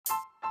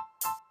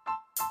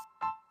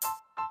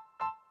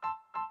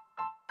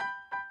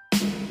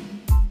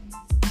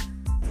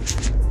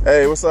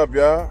Hey, what's up,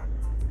 y'all?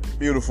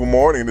 Beautiful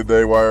morning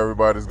today while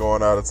everybody's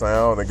going out of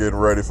town and getting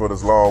ready for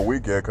this long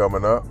weekend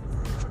coming up.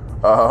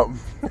 Um,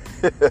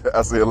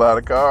 I see a lot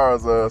of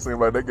cars. Seem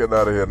like they're getting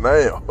out of here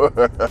now.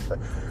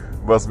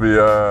 Must be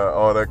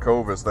all that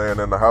COVID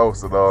staying in the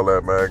house and all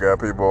that, man. Got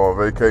people on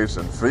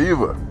vacation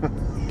fever.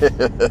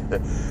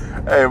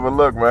 Hey, but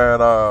look,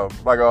 man,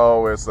 like I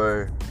always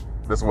say,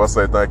 just want to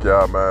say thank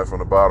y'all, man, from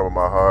the bottom of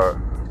my heart.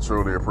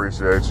 Truly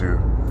appreciate you.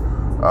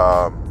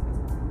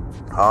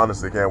 I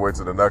honestly can't wait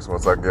till the next one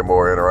so I can get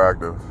more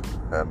interactive.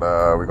 And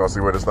we're going to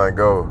see where this thing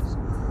goes.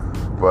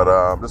 But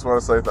just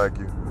want to say thank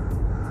you.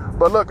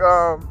 But look,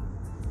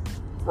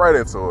 right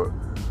into it.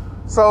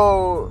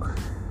 So,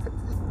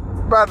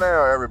 by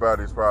now,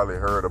 everybody's probably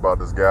heard about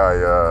this guy,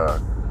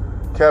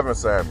 Kevin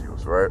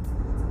Samuels, right?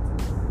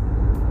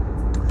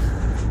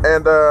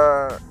 And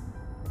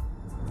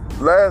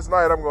last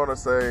night, I'm going to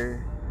say,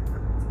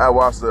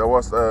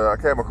 I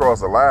came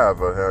across a live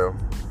of him.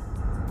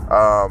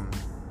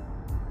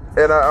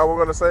 And I was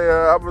going to say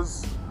I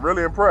was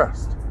really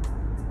impressed.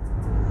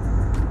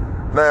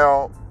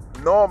 Now,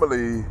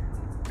 normally,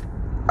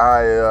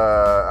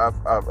 I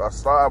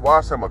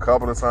watched him a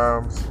couple of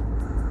times,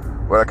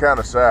 but I kind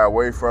of shy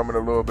away from it a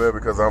little bit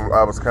because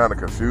I was kind of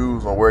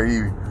confused on where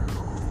he,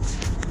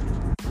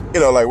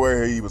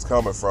 where he was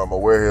coming from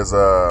or where his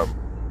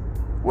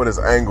what his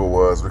angle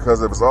was,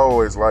 because it was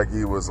always like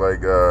he was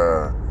like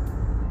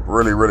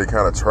really, really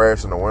kind of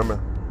trashing the women.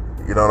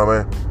 You know what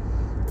I mean?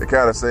 It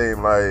kind of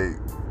seemed like.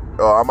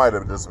 Oh, I might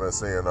have just been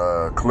seeing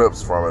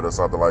clips from it or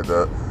something like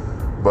that,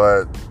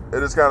 but it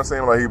just kind of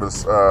seemed like he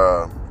was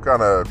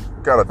kind of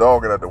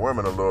dogging at the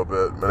women a little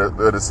bit.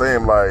 But it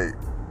seemed like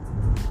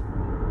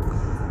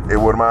it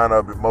would wind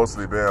up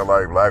mostly being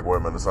like black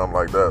women or something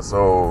like that.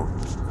 So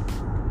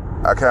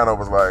I kind of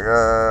was like,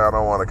 I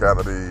don't want to kind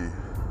of be,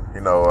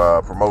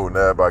 promoting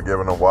that by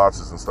giving them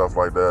watches and stuff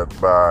like that.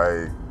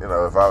 By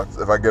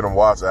if I get them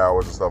watch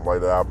hours and stuff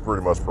like that, I'm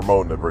pretty much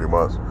promoting it pretty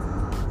much,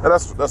 and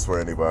that's for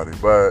anybody,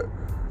 but.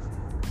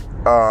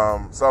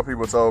 Some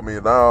people told me,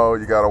 no,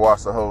 you got to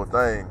watch the whole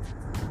thing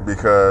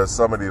because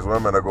some of these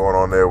women are going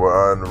on there with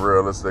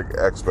unrealistic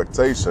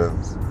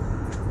expectations.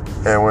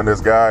 And when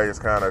this guy is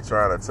kind of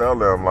trying to tell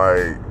them,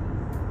 like,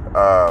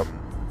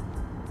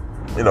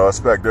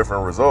 expect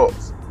different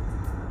results,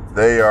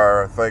 they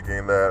are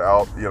thinking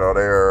that,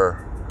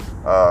 they're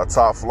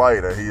top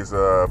flight and he's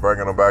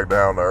bringing them back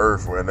down to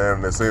earth. And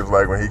then it seems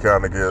like when he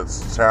kind of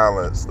gets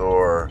challenged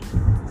or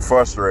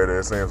frustrated,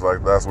 it seems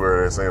like that's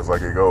where it seems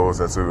like he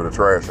goes into the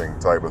trashing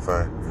type of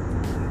thing.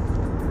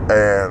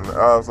 And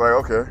I was like,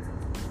 okay,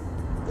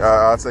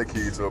 I'll take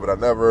heed to it, but I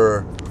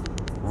never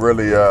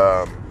really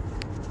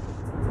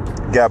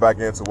got back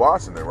into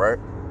watching it, right?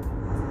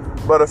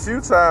 But a few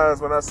times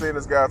when I seen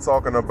this guy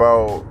talking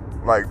about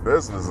like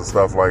business and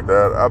stuff like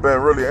that, I've been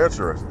really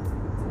interested.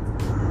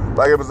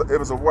 Like it was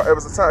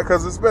a time,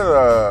 because it's been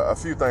a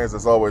few things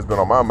that's always been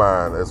on my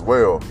mind as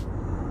well.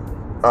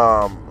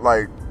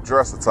 Like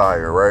dress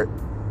attire, right?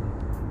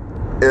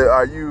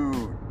 Are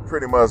you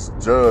pretty much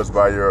judged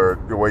by your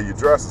way you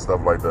dress and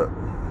stuff like that?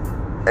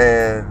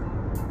 And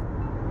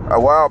a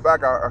while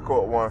back, I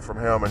caught one from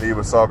him, and he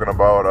was talking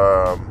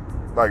about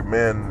like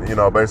men,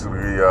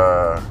 basically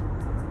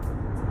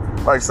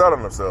like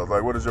selling themselves.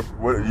 Like, what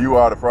you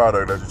are the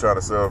product that you're trying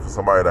to sell for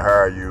somebody to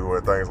hire you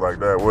and things like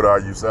that. What are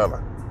you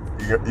selling?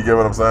 You get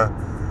what I'm saying?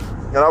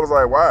 And I was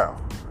like, wow.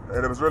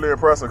 And it was really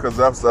impressive because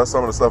that's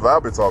some of the stuff I'll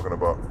be talking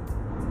about.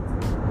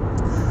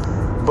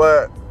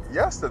 But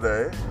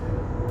yesterday,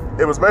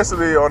 it was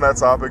basically on that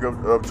topic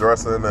of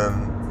dressing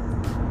and,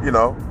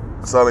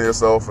 selling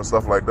yourself and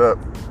stuff like that.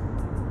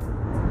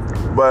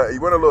 But he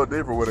went a little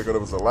deeper with it because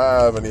it was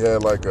live and he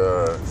had like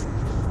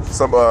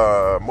some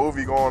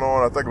movie going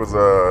on. I think it was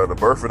The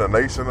Birth of the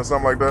Nation or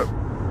something like that.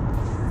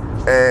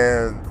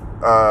 And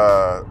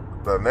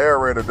the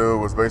narrator dude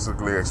was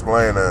basically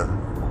explaining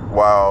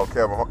while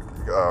Kevin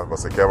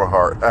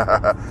Hart,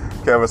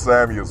 Kevin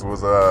Samuels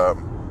was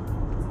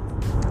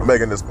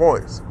making his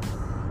points.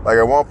 Like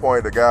at one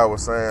point, the guy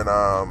was saying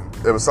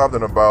it was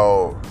something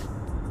about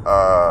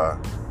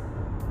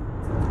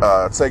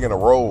taking the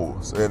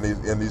roles in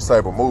these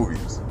type of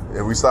movies.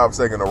 If we stop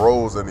taking the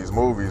roles in these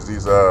movies,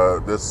 it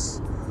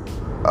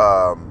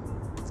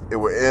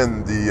would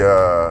end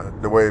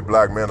the way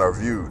black men are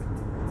viewed.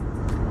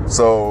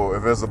 So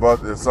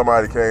if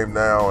somebody came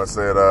now and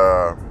said,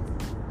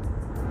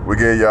 we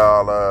give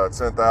y'all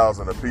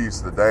 10,000 a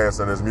piece to dance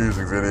in this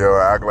music video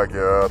and act like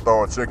you're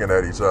throwing chicken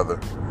at each other,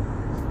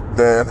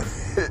 then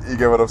you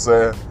get what I'm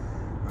saying?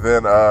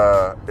 Then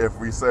if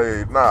we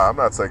say, nah, I'm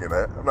not taking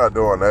that, I'm not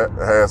doing that, and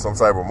have some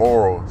type of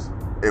morals,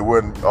 it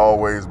wouldn't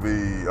always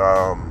be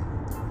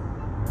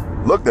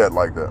looked at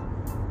like that.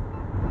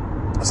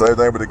 Same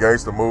thing with the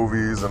gangster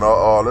movies and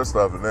all this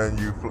stuff, and then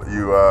you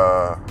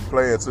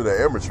play into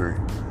the imagery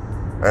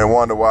and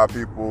wonder why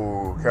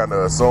people kind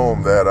of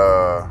assume that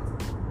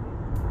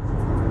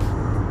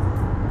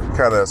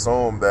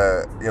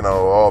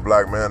all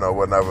black men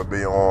would never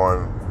be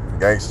on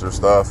gangster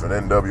stuff and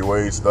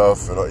NWA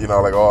stuff and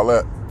like all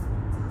that.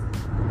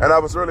 And I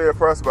was really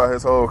impressed by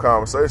his whole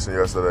conversation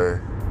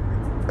yesterday.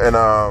 And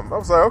I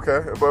was like,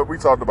 okay, but we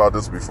talked about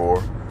this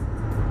before.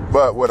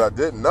 But what I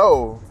didn't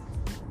know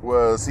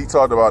was he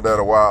talked about that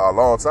a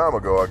long time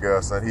ago, I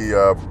guess, and he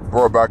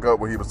brought back up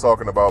what he was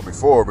talking about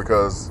before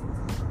because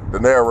the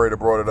narrator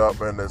brought it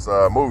up in this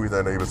movie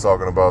thing that he was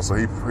talking about. So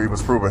he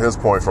was proving his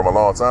point from a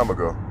long time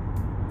ago.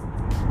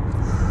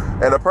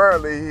 And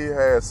apparently he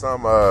had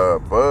some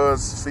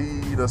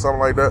BuzzFeed or something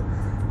like that.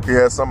 He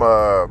had some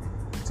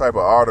type of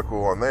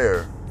article on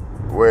there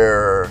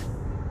where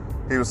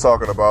he was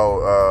talking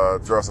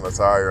about dressing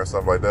attire and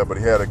stuff like that. But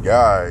he had a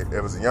guy,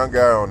 it was a young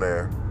guy on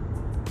there,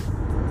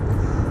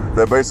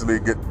 that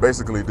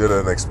basically did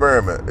an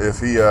experiment. If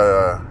he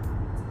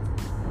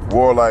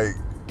wore like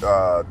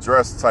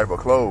dress type of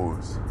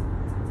clothes,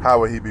 how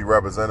would he be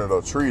represented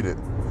or treated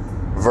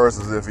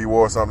versus if he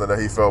wore something that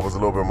he felt was a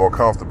little bit more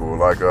comfortable,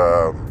 like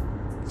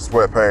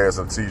sweatpants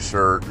and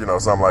t-shirt,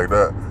 something like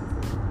that.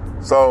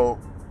 So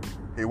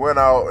he went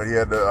out and he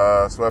had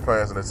the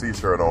sweatpants and the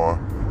t-shirt on,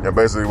 and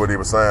basically what he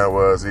was saying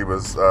was he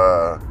was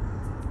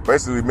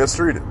basically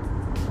mistreated.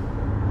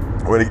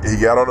 When he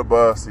got on the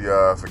bus, he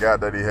forgot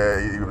that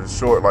he was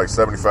short like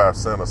 75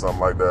 cents or something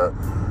like that.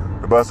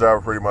 The bus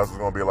driver pretty much was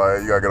going to be like,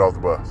 hey, you got to get off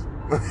the bus.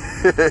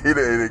 he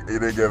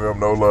didn't give him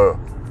no love.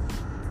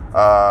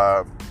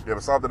 There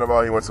was something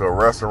about he went to a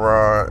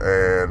restaurant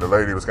and the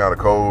lady was kind of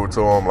cold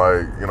to him,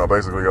 like,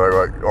 basically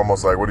like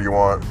almost like, what do you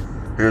want?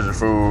 Here's your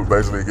food.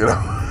 Basically, it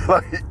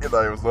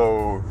was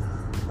no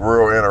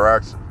real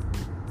interaction.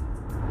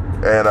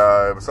 And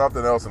it was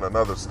something else in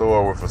another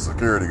store with a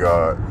security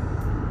guard.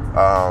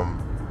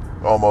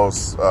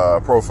 Almost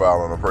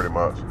profiling him pretty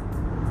much.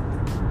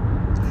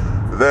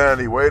 Then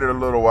he waited a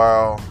little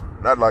while,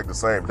 not like the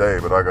same day,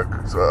 but like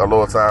a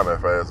little time had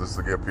passed just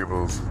to give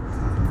people's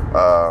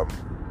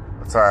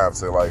time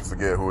to like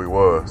forget who he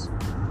was.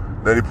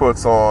 Then he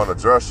puts on a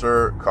dress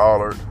shirt,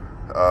 collared,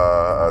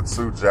 a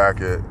suit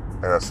jacket,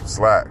 and some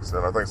slacks,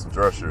 and I think some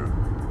dress shoes.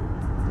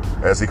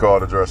 As he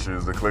called the dress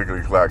shoes, the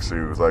clickety clack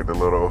shoes, like the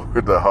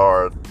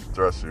hard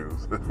dress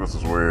shoes, which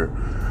was weird.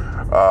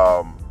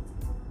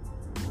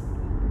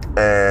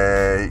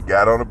 And he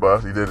got on the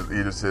bus. He just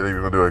said he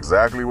was gonna do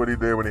exactly what he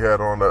did when he had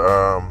on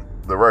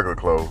the regular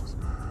clothes.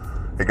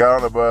 He got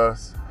on the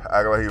bus,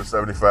 acted like he was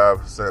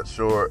 75 cents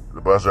short. The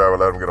bus driver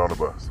let him get on the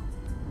bus.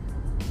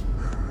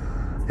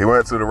 He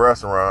went to the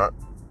restaurant,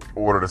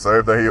 ordered the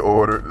same thing he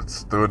ordered,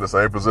 stood in the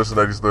same position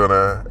that he stood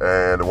in,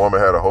 and the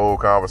woman had a whole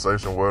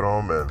conversation with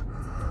him and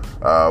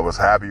was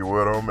happy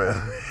with him,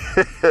 and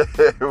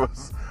it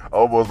was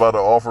almost about to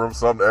offer him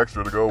something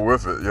extra to go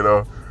with it,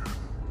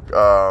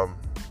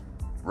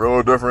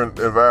 Real different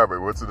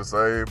environment. Went to the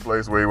same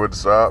place where he went to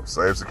shop.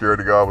 Same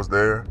security guard was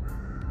there.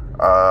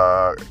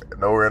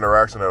 No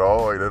interaction at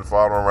all. He didn't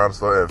follow him around the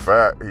store. In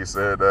fact, he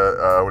said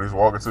that when he was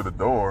walking to the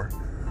door,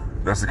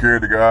 the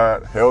security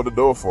guard held the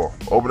door for him,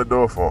 opened the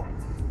door for him.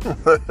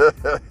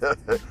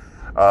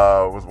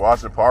 Was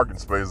watching parking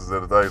spaces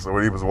at the day. So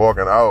when he was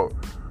walking out,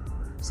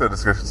 he said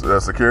the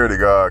security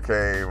guard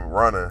came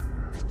running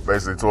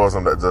basically towards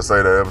him to say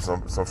that there was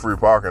some free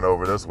parking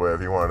over this way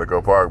if he wanted to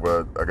go park,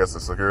 but I guess the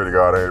security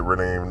guard ain't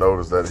really even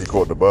noticed that he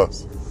caught the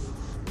bus.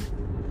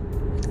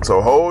 So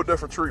a whole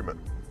different treatment.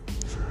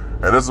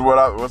 And this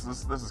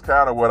is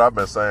kind of what I've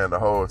been saying the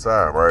whole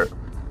time, right?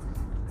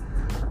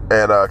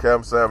 And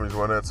Kevin Samuels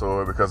went into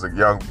it because a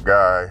young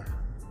guy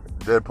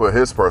did put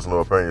his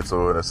personal opinion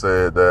to it and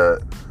said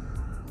that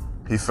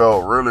he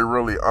felt really,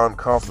 really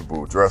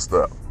uncomfortable dressed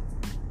up.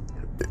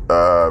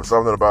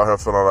 Something about him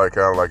feeling like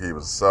kind of like he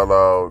was a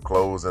sellout,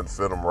 clothes didn't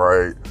fit him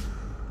right.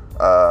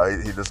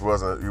 He just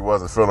wasn't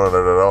feeling it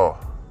at all.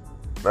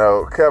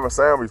 Now, Kevin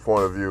Samuels'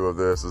 point of view of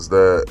this is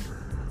that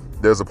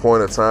there's a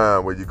point in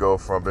time where you go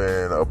from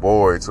being a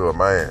boy to a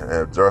man,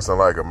 and dressing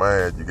like a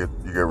man, you get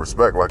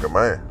respect like a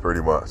man,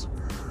 pretty much.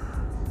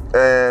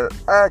 And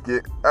I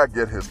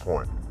get his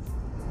point,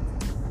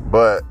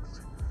 but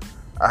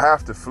I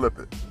have to flip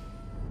it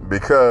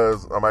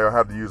because I might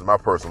have to use my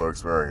personal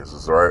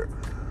experiences, right?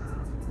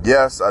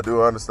 Yes, I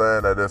do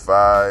understand that if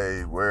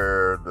I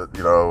wear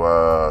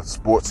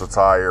sports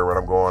attire when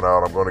I'm going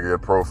out, I'm going to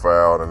get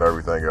profiled and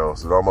everything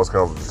else. It almost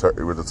comes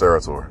with the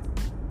territory.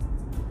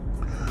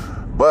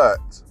 But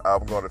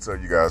I'm going to tell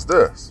you guys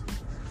this.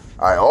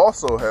 I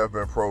also have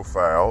been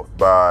profiled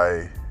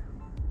by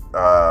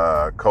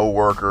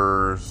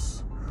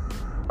co-workers,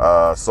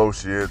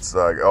 associates,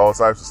 like all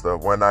types of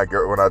stuff when I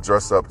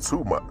dress up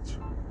too much.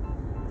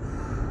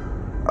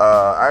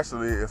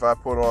 Actually, if I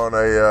put on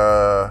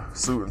a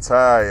suit and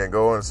tie and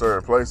go in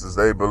certain places,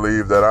 they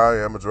believe that I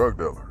am a drug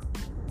dealer.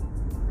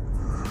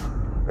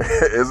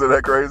 Isn't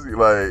that crazy?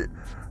 Like,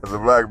 as a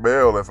black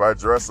male, if I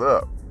dress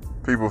up,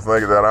 people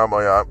think that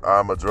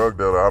I'm a drug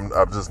dealer.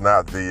 I'm just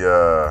not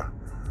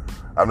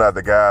I'm not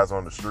the guys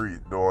on the street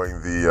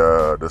doing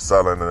the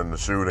selling and the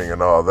shooting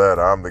and all that.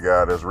 I'm the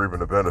guy that's reaping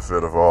the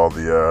benefit of all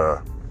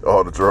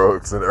the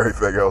drugs and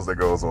everything else that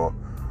goes on.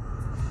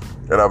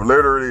 And I've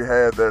literally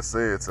had that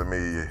said to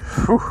me,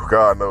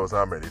 God knows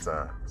how many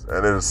times.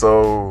 And it is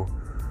so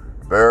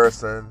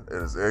embarrassing. It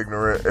is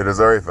ignorant. It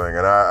is everything.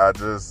 And I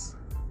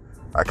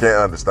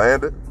can't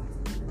understand it.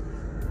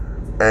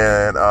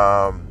 And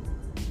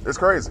it's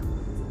crazy.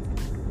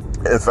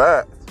 In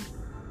fact,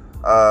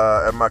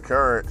 at my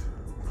current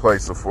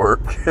place of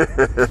work,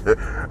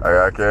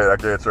 I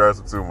can't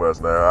trust it too much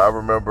now. I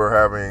remember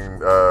having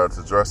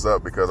to dress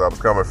up because I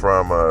was coming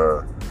from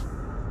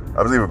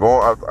I was even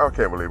going, I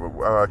can't believe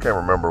it. I can't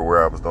remember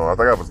where I was going. I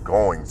think I was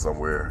going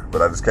somewhere,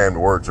 but I just came to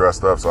work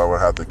dressed up, so I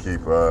wouldn't have to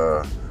keep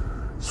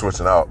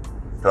switching out,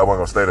 because I wasn't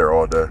going to stay there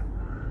all day.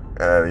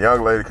 And a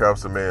young lady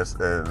comes to me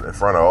in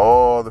front of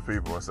all the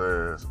people and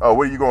says, "Oh,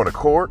 where are you going, to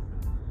court?"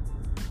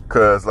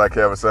 Because like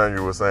Kevin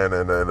Samuel was saying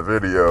in the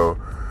video,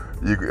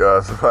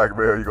 as a black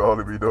male, you can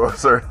only be doing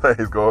certain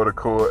things: going to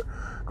court,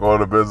 going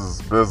to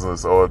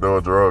business, or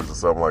doing drugs or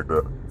something like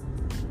that.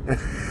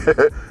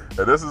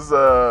 And this is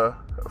a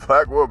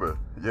black woman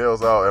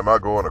yells out, "Am I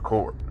going to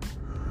court?"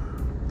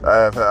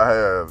 I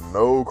have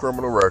no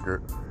criminal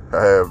record.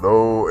 I have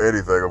no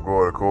anything of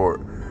going to court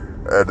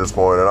at this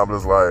point, and I'm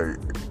just like,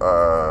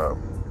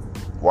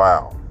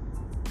 wow.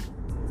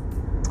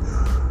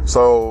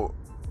 So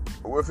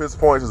with his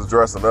points of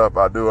dressing up,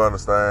 I do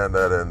understand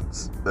that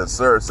in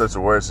certain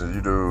situations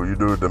you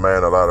do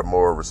demand a lot of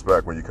more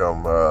respect when you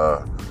come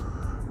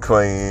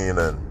clean,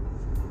 and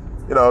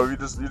you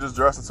just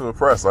dressing to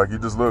impress. Like you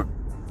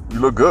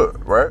look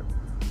good, right?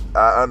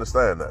 I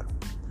understand that,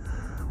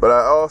 but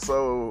I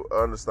also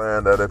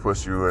understand that they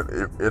push you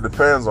in. It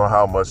depends on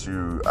how much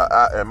you.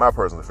 In my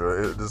personal feel,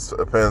 it just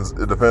depends.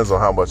 It depends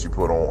on how much you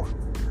put on.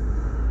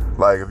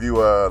 Like if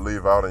you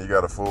leave out and you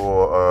got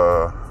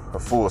a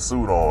full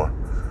suit on,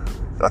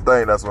 I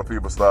think that's when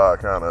people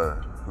start kind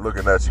of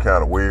looking at you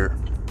kind of weird.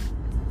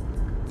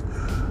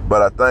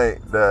 But I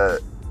think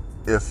that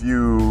if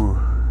you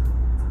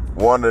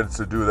wanted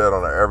to do that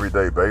on an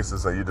everyday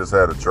basis and you just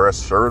had a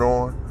dress shirt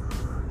on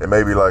and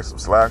maybe like some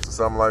slacks or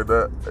something like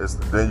that,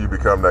 then you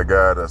become that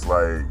guy that's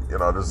like,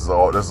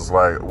 this is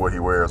like what he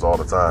wears all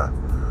the time.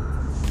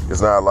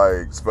 It's not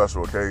like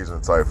special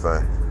occasion type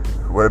thing.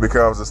 When it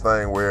becomes this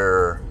thing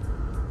where,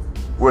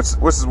 which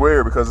is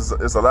weird because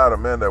it's a lot of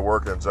men that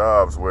work in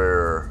jobs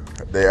where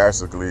they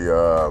actually,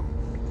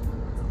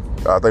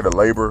 I think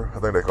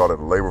they call it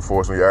the labor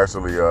force, when you're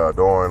actually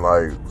doing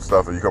like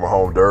stuff and you come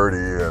home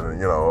dirty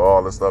and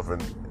all this stuff,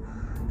 and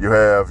you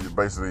have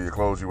basically your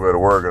clothes you wear to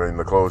work and then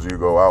the clothes you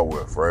go out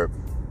with, right?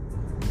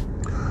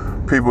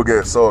 People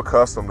get so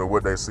accustomed to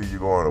what they see you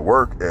going to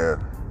work in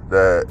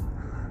that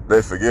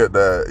they forget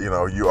that,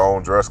 you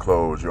own dress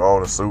clothes, you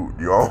own a suit,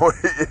 you own,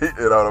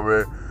 you know what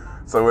I mean?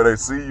 So when they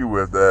see you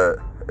with that,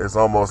 it's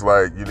almost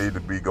like you need to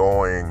be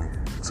going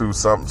to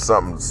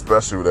something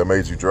special that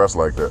made you dress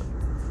like that.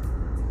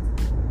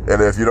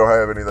 And if you don't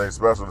have anything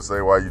special to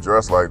say why you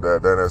dress like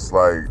that, then it's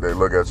like they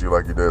look at you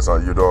like you're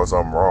doing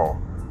something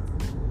wrong.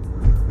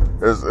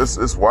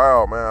 It's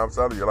wild, man. I'm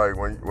telling you, like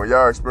when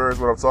y'all experience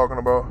what I'm talking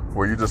about,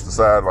 where you just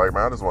decide like,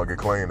 man, I just want to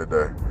get clean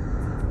today,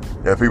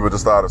 and people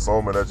just start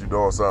assuming that you're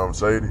doing something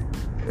shady,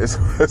 it's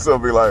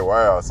gonna be like,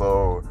 wow,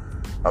 so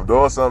I'm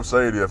doing something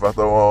shady if I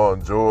throw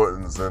on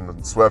Jordans and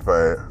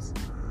sweatpants.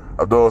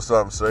 I'm doing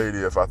something shady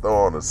if I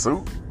throw on a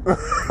suit.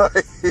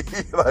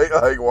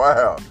 like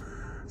wow.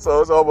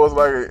 So it's almost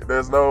like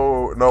there's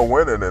no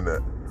winning in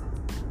it.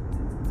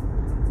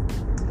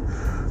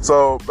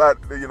 So,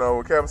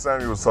 when Kevin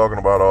Samuel was talking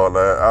about all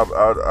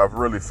that, I've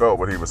really felt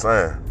what he was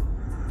saying.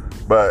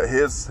 But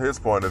his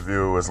point of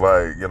view is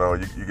like,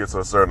 you get to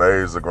a certain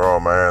age as a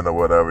grown man or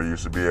whatever, you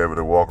should be able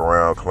to walk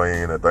around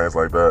clean and things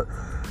like that.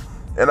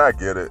 And I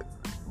get it.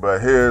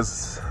 But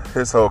his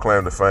whole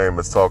claim to fame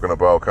is talking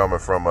about coming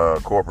from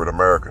corporate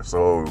America.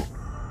 So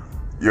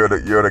you're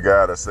the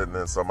guy that's sitting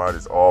in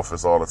somebody's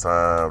office all the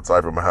time,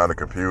 typing behind a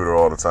computer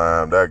all the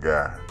time, that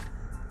guy.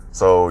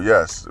 So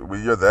yes,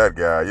 you're that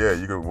guy. Yeah,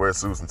 you can wear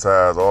suits and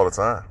ties all the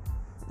time.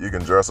 You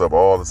can dress up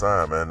all the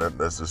time, man.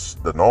 That's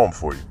just the norm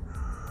for you.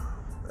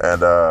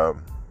 And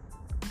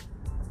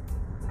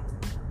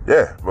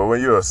yeah, but when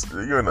you're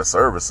in the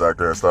service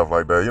sector and stuff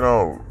like that, you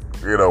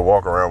don't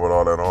walk around with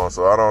all that on.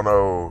 So I don't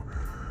know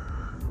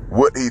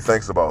what he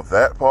thinks about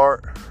that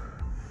part,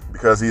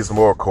 because he's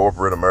more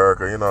corporate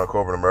America.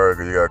 Corporate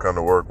America, you gotta come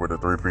to work with a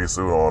 3-piece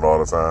suit on all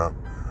the time.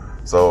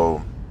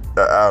 So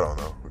I don't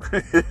know.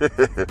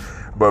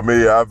 But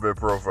me, I've been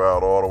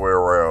profiled all the way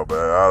around, man.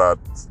 I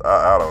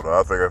don't know.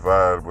 I think if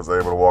I was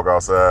able to walk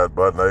outside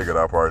butt naked,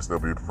 I'd probably still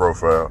be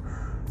profiled.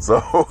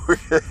 So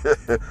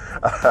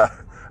I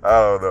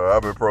don't know.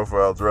 I've been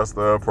profiled, dressed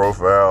up,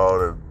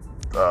 profiled,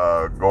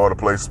 and going to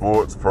play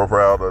sports,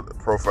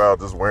 profiled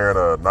just wearing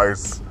a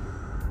nice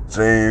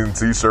jean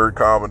t-shirt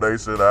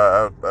combination.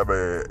 I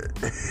mean,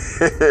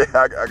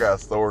 I got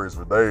stories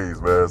for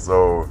days, man.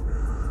 So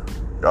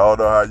y'all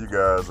know how you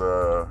guys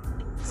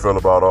feel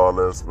about all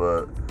this,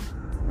 but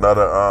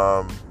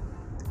another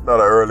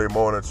early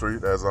morning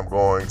treat as I'm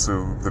going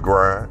to the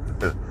grind.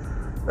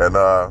 And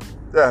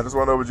yeah, I just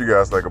want to know what you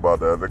guys think about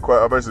that.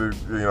 Basically,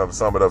 to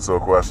sum it up to a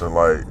question,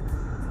 like,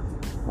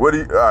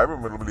 I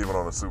remember leaving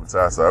on the suit and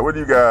tie side. What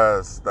do you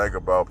guys think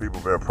about people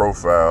being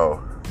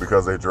profiled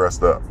because they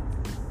dressed up?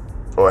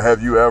 or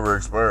have you ever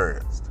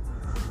experienced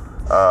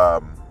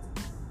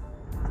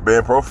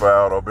being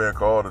profiled or being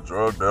called a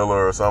drug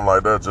dealer or something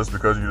like that just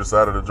because you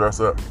decided to dress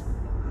up?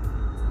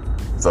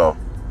 So,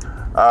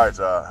 all right,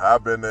 y'all.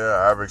 I've been there.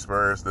 I've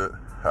experienced it.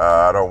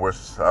 I don't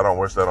wish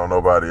that on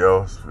nobody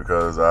else,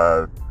 because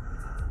I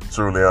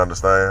truly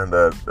understand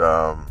that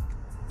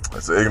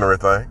it's an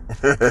ignorant thing.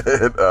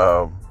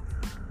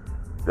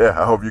 Yeah,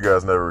 I hope you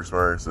guys never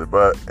experienced it.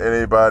 But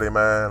anybody,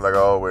 man, like I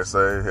always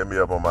say, hit me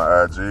up on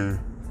my IG.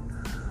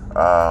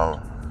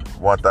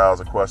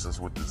 1000 questions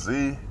with the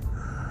Z.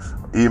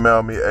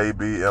 Email me,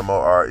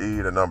 abmore,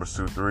 the numbers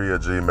 23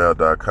 at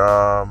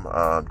gmail.com.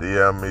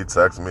 DM me,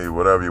 text me,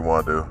 whatever you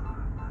want to do.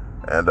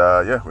 And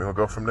yeah, we're going to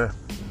go from there.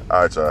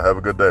 All right, y'all. Have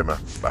a good day, man.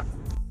 Bye.